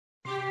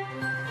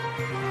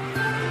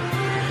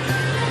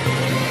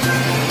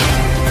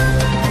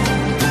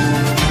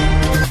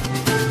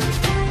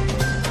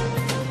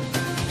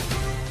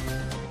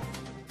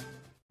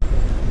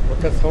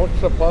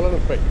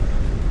పాలనపై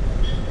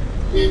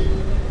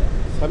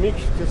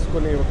సమీక్ష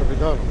చేసుకునే ఒక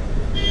విధానం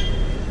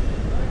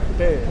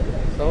అంటే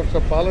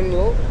సంవత్సర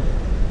పాలనలో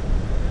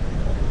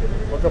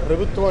ఒక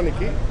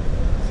ప్రభుత్వానికి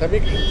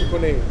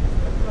సమీక్షించుకునే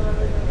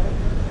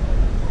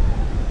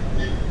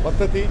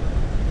పద్ధతి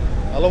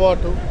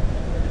అలవాటు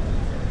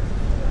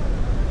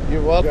ఈ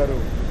గారు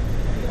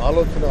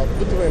ఆలోచన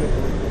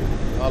అద్భుతమైనటువంటి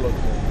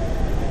ఆలోచన.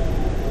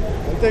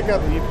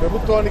 అంతేకాదు ఈ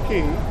ప్రభుత్వానికి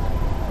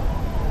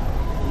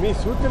మీ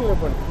సూచనలు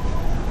ఇవ్వండి.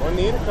 1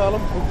 year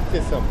కాలం పూర్తి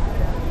చేశాం,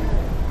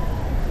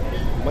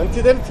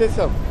 మంచిదని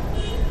చేశాం.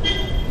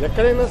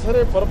 ఎక్కడైనా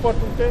సరే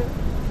పొరపాటు ఉంటే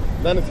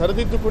దాన్ని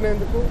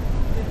సరిదిద్దుకునేందుకు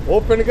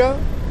ఓపెన్గా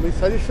మీ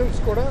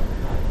సజెషన్స్ కూడా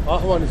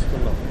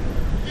ఆహ్వానిస్తున్నాం.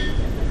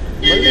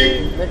 మళ్ళీ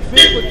నెక్స్ట్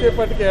వీక్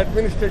వచ్చేపాటికి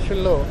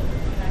అడ్మినిస్ట్రేషన్లో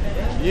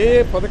ఏ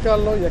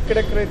పథకాల్లో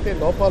ఎక్కడెక్కడైతే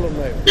లోపాలు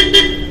ఉన్నాయో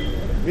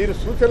మీరు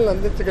సూచనలు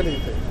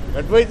అందించగలిగితే,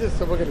 అడ్వైజెస్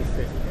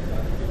ఇవ్వగలిగితే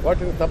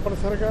వాటిని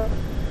తప్పనిసరిగా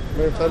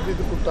మేము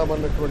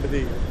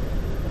సరిదిద్దుకుంటామన్నటువంటిది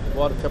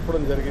వారు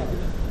చెప్పడం జరిగింది.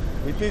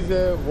 It is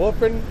a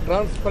open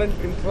transparent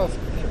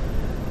infrastructure.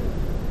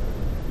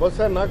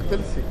 బహుశా నాకు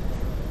తెలిసి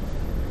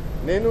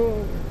నేను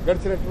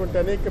గడిచినటువంటి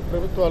అనేక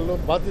ప్రభుత్వాల్లో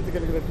బాధ్యత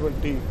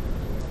కలిగినటువంటి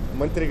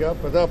మంత్రిగా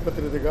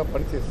ప్రజాప్రతినిధిగా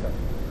పనిచేశాను.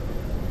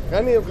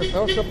 కానీ ఒక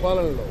సంవత్సర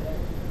పాలనలో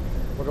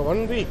ఒక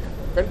 1 week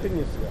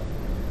కంటిన్యూస్గా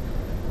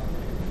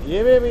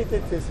ఏవేవైతే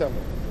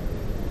చేశామో,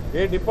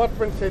 ఏ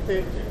డిపార్ట్మెంట్స్ అయితే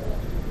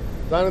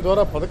దాని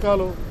ద్వారా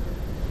పథకాలు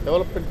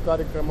డెవలప్మెంట్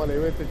కార్యక్రమాలు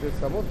ఏవైతే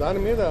చేశామో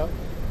దాని మీద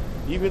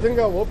ఈ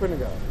విధంగా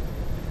ఓపెన్గా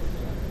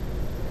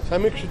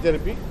సమీక్ష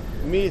జరిపి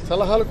మీ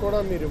సలహాలు కూడా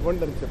మీరు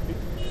ఇవ్వండి అని చెప్పి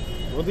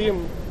ఉదయం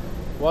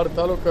వారి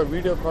తాలూకా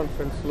వీడియో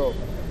కాన్ఫరెన్స్లో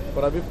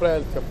వారి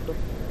అభిప్రాయాలు చెప్పడం,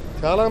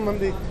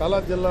 చాలామంది చాలా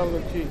జిల్లాల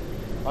నుంచి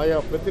ఆయా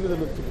ప్రతినిధుల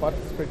నుంచి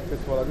పార్టిసిపేట్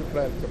చేసి వారి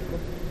అభిప్రాయాలు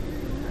చెప్పడం,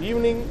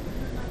 ఈవినింగ్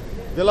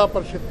జిల్లా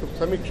పరిషత్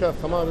సమీక్ష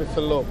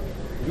సమావేశంలో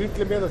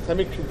వీటి మీద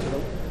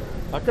సమీక్షించడం,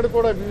 అక్కడ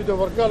కూడా వివిధ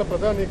వర్గాల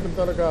ప్రధానికుల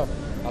తాలూకా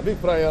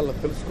అభిప్రాయాలను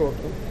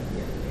తెలుసుకోవటం,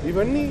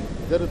 ఇవన్నీ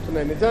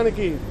జరుగుతున్నాయి.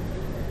 నిజానికి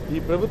ఈ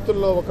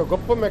ప్రభుత్వంలో ఒక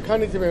గొప్ప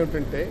మెకానిజం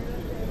ఏమిటంటే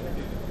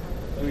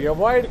to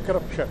avoid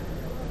corruption,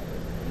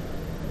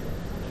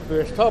 to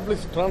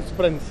establish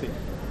transparency,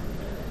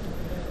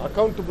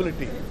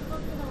 accountability,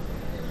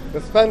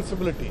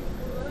 responsibility,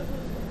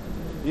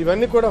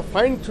 ఇవన్నీ కూడా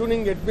ఫైన్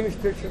ట్యూనింగ్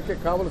అడ్మినిస్ట్రేషన్కి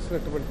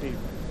కావలసినటువంటి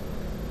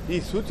ఈ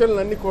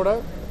సూచనలన్నీ కూడా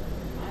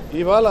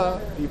ఇవాళ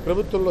ఈ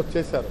ప్రభుత్వంలో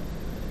చేశారు.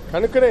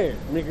 కనుకనే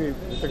మీకు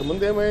ఇంతకు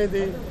ముందు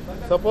ఏమయ్యేది,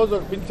 సపోజ్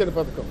ఒక పింఛన్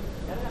పథకం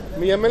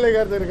మీ ఎమ్మెల్యే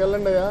గారి దగ్గరికి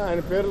వెళ్ళండి,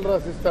 ఆయన పేర్లు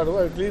రాసిస్తాడు,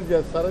 అవి క్లియర్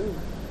చేస్తారని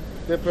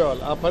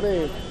చెప్పేవాళ్ళు. ఆ పని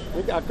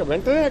అక్కడ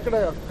వెంటనే అక్కడ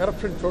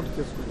కరప్షన్ చోటు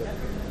చేసుకున్నారు.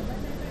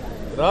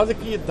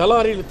 రాజకీయ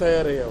దళారీలు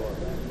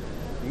తయారయ్యేవాళ్ళు,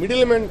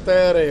 మిడిల్ మెన్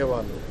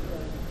తయారయ్యేవాళ్ళు,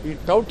 ఈ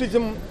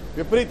టౌటిజం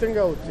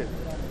విపరీతంగా వచ్చేది.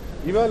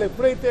 ఇవాళ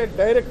ఎప్పుడైతే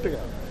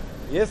డైరెక్ట్గా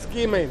ఏ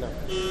స్కీమ్ అయినా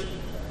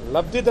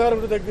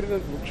లబ్ధిదారుడి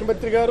దగ్గర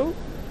ముఖ్యమంత్రి గారు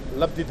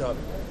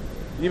లబ్ధిదారు,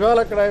 ఇవాళ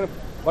అక్కడ ఆయన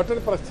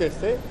బటన్ ప్రెస్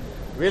చేస్తే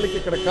వీళ్ళకి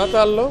ఇక్కడ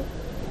ఖాతాల్లో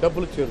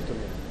డబ్బులు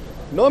చేరుతున్నాయి.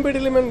 No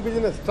middle men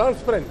business,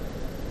 transparent.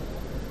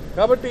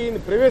 కాబట్టి ఈయన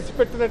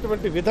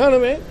ప్రవేశపెట్టినటువంటి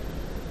విధానమే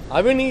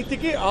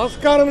అవినీతికి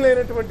ఆస్కారం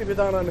లేనటువంటి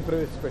విధానాన్ని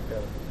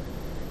ప్రవేశపెట్టారు.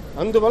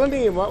 అందువలన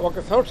ఒక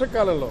సంవత్సర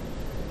కాలంలో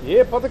ఏ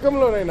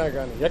పథకంలోనైనా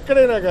కానీ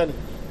ఎక్కడైనా కానీ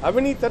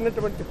అవినీతి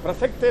అన్నటువంటి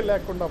ప్రసక్తే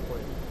లేకుండా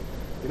పోయింది.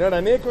 ఈనాడు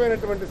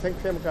అనేకమైనటువంటి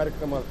సంక్షేమ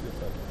కార్యక్రమాలు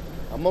చేశారు.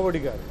 అమ్మఒడి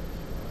కానీ,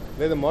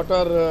 లేదా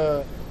మోటార్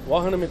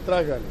వాహన మిత్ర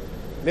కానీ,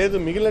 లేదు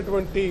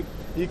మిగిలినటువంటి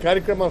ఈ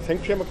కార్యక్రమాలు,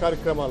 సంక్షేమ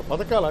కార్యక్రమాలు,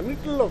 పథకాలు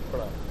అన్నింటిలో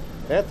కూడా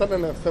నేతన్న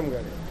నష్టం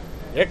కానీ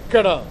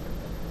ఎక్కడ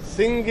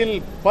సింగిల్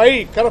పై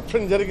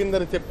కరప్షన్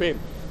జరిగిందని చెప్పే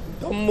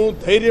దమ్ము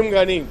ధైర్యం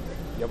కానీ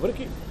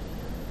ఎవరికి,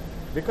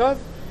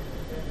 బికాజ్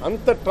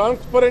అంత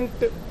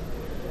ట్రాన్స్పరెంట్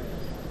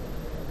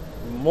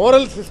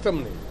మోరల్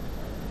సిస్టమ్ని,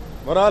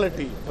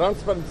 మొరాలిటీ,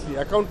 ట్రాన్స్పరెన్సీ,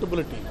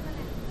 అకౌంటబిలిటీ,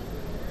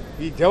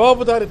 ఈ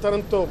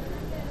జవాబుదారీతనంతో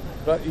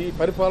ఈ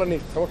పరిపాలన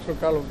సంవత్సరం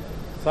కాలం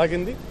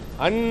సాగింది.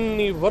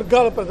 అన్ని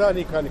వర్గాల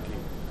ప్రజానీకానికి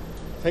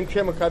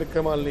సంక్షేమ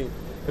కార్యక్రమాల్ని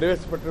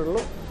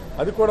ప్రవేశపెట్టడంలో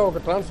అది కూడా ఒక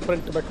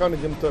ట్రాన్స్పరెంట్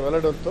మెకానిజంతో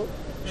వెళ్ళడంతో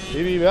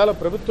ఇవి వేళ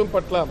ప్రభుత్వం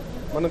పట్ల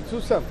మనం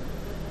చూసాం.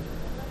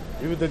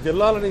 వివిధ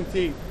జిల్లాల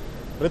నుంచి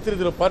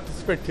ప్రతినిధులు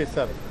పార్టిసిపేట్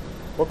చేశారు.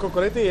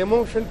 ఒక్కొక్కరైతే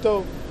ఎమోషన్తో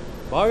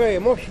బాగా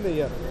ఎమోషన్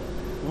అయ్యారు,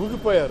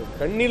 ఊగిపోయారు,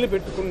 కన్నీళ్ళు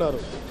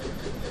పెట్టుకున్నారు,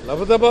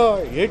 లబదబా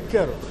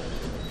ఏడ్చారు.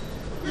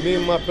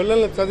 మేము మా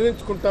పిల్లల్ని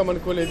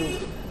చదివించుకుంటామనుకోలేదు,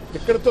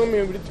 ఇక్కడితో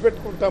మేము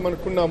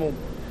విడిచిపెట్టుకుంటామనుకున్నాము.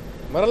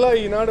 మరలా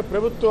ఈనాడు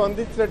ప్రభుత్వం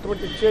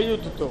అందించినటువంటి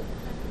చేయూతతో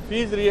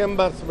ఫీజు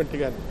రీఎంబర్స్మెంట్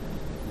కానీ,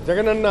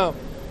 జగనన్న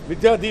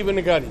విద్యా దీవెన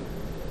కానీ,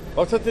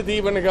 వసతి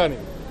దీవెన కానీ,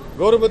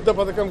 గౌరవబుద్ధ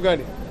పథకం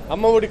కానీ,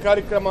 అమ్మఒడి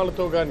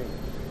కార్యక్రమాలతో కానీ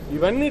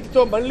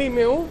ఇవన్నిటితో మళ్ళీ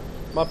మేము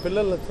మా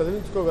పిల్లల్ని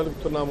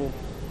చదివించుకోగలుగుతున్నాము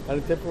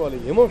అని చెప్పి వాళ్ళ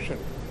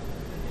ఎమోషన్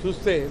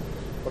చూస్తే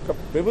ఒక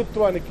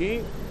ప్రభుత్వానికి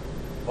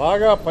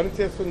బాగా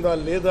పనిచేస్తుందా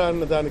లేదా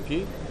అన్న దానికి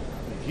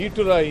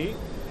గీటురాయి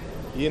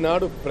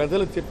ఈనాడు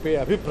ప్రజలు చెప్పే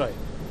అభిప్రాయం.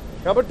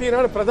 కాబట్టి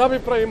ఈనాడు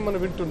ప్రజాభిప్రాయం మనం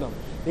వింటున్నాం.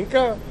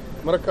 ఇంకా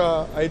మరొక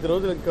 5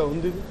 రోజులు ఇంకా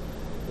ఉంది.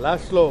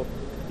 లాస్ట్లో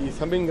ఈ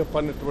సమ్మింగ్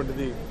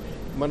అన్నటువంటిది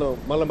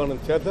మనం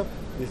చేద్దాం.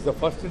 This the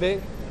first day,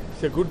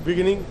 it's a good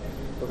beginning.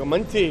 ఒక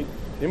మంచి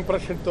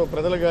ఇంప్రెషన్తో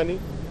ప్రజలు కానీ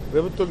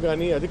ప్రభుత్వం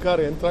కానీ అధికార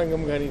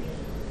యంత్రాంగం కానీ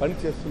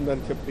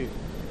పనిచేస్తుందని చెప్పి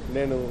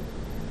నేను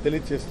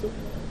తెలియజేస్తూ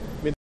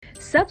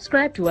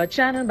Subscribe to our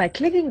channel by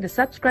clicking the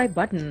subscribe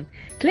button.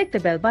 Click the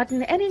bell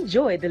button and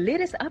enjoy the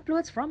latest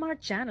uploads from our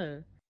channel.